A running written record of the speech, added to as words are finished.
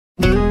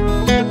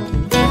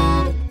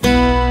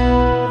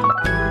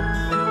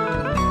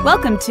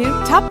Welcome to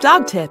Top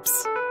Dog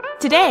Tips.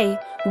 Today,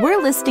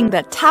 we're listing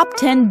the top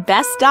 10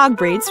 best dog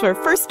breeds for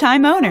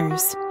first-time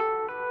owners.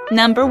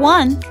 Number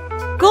 1.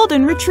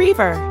 Golden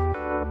Retriever.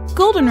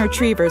 Golden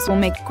Retrievers will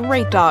make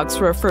great dogs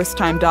for a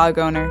first-time dog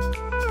owner.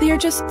 They are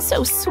just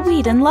so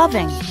sweet and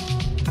loving.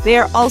 They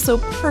are also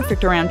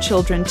perfect around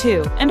children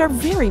too, and are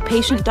very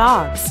patient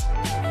dogs.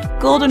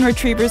 Golden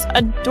Retrievers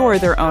adore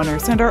their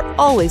owners and are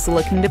always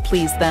looking to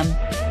please them.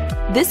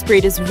 This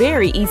breed is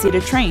very easy to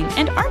train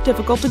and aren't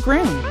difficult to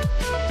groom.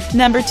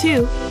 Number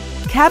 2.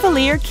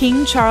 Cavalier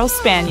King Charles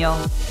Spaniel.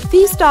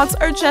 These dogs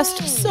are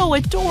just so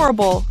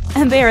adorable,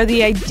 and they are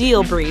the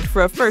ideal breed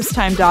for a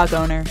first-time dog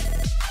owner.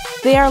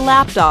 They are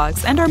lap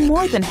dogs and are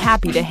more than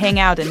happy to hang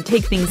out and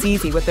take things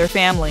easy with their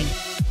family.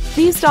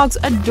 These dogs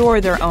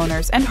adore their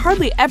owners and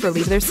hardly ever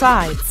leave their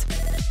sides.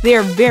 They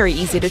are very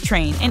easy to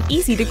train and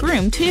easy to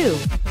groom too.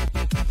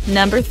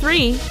 Number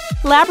 3.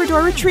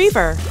 Labrador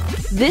Retriever.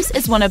 This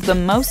is one of the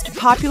most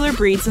popular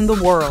breeds in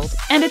the world,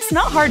 and it's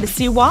not hard to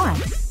see why.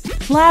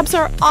 Labs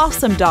are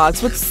awesome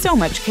dogs with so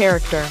much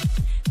character.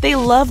 They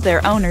love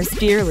their owners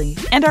dearly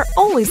and are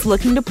always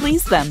looking to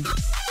please them.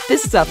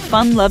 This is a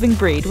fun-loving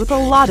breed with a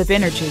lot of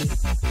energy.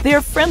 They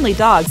are friendly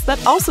dogs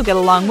that also get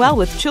along well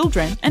with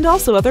children and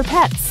also other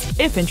pets,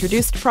 if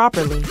introduced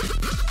properly.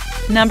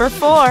 Number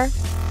 4.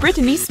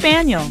 Brittany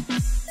Spaniel.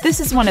 This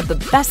is one of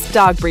the best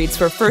dog breeds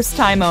for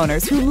first-time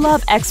owners who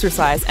love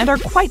exercise and are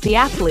quite the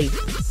athlete.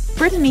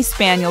 Brittany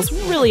Spaniels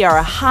really are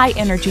a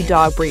high-energy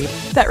dog breed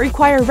that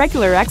require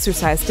regular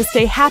exercise to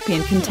stay happy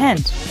and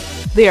content.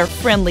 They are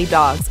friendly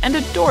dogs and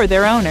adore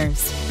their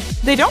owners.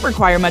 They don't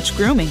require much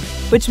grooming,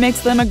 which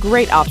makes them a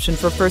great option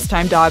for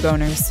first-time dog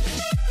owners.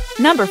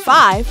 Number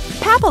 5.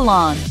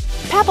 Papillon.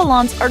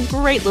 Papillons are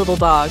great little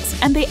dogs,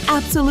 and they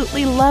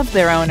absolutely love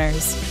their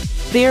owners.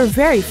 They are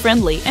very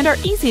friendly and are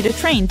easy to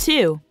train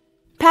too.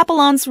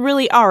 Papillons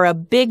really are a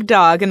big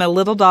dog in a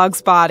little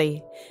dog's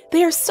body.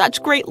 They are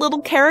such great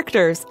little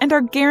characters and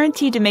are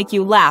guaranteed to make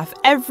you laugh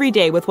every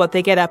day with what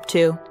they get up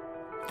to.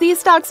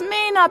 These dogs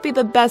may not be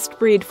the best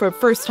breed for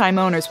first-time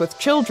owners with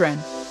children,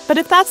 but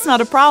if that's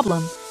not a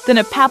problem, then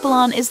a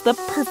Papillon is the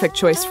perfect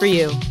choice for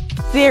you.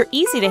 They are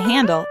easy to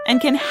handle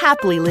and can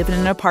happily live in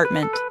an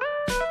apartment.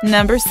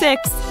 Number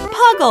 6.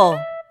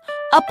 Puggle.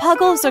 A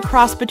Puggle is a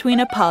cross between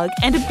a pug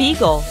and a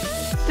beagle.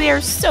 They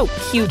are so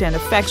cute and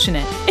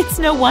affectionate. It's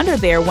no wonder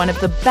they are one of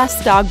the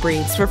best dog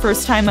breeds for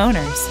first-time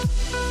owners.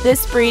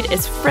 This breed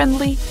is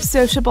friendly,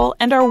 sociable,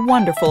 and are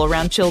wonderful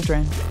around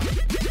children.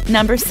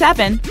 Number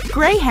 7.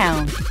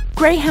 Greyhound.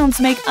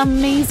 Greyhounds make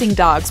amazing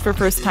dogs for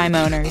first-time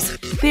owners.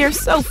 They are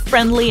so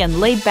friendly and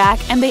laid back,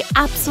 and they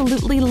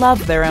absolutely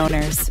love their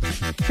owners.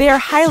 They are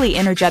highly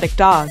energetic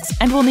dogs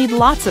and will need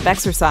lots of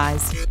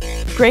exercise.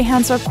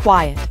 Greyhounds are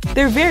quiet,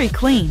 they're very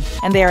clean,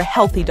 and they are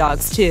healthy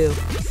dogs too.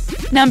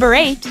 Number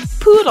 8.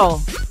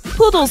 Poodle.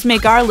 Poodles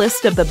make our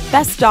list of the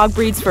best dog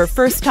breeds for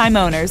first-time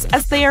owners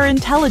as they are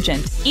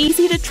intelligent,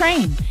 easy to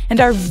train, and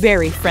are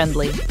very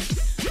friendly.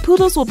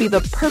 Poodles will be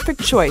the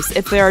perfect choice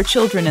if there are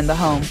children in the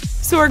home,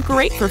 so are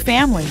great for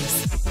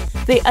families.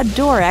 They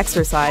adore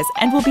exercise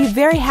and will be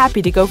very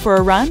happy to go for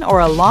a run or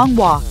a long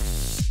walk.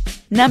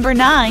 Number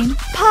 9.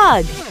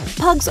 Pug.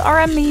 Pugs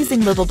are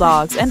amazing little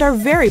dogs and are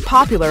very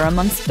popular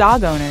amongst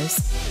dog owners.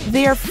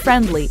 They are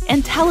friendly,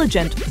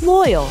 intelligent,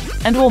 loyal,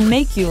 and will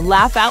make you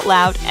laugh out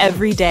loud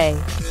every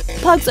day.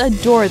 Pugs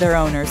adore their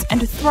owners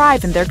and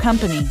thrive in their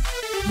company.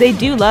 They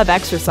do love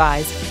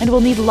exercise and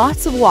will need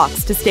lots of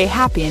walks to stay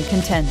happy and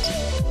content.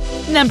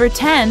 Number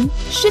 10.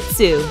 Shih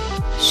Tzu.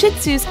 Shih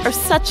Tzus are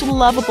such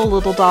lovable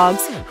little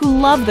dogs who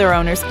love their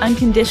owners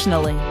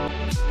unconditionally.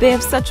 They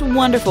have such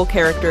wonderful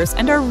characters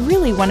and are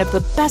really one of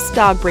the best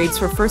dog breeds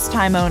for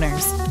first-time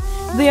owners.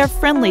 They are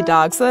friendly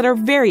dogs that are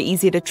very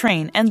easy to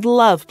train and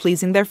love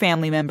pleasing their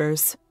family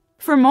members.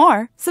 For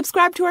more,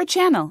 subscribe to our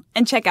channel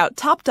and check out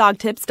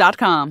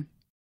TopDogTips.com.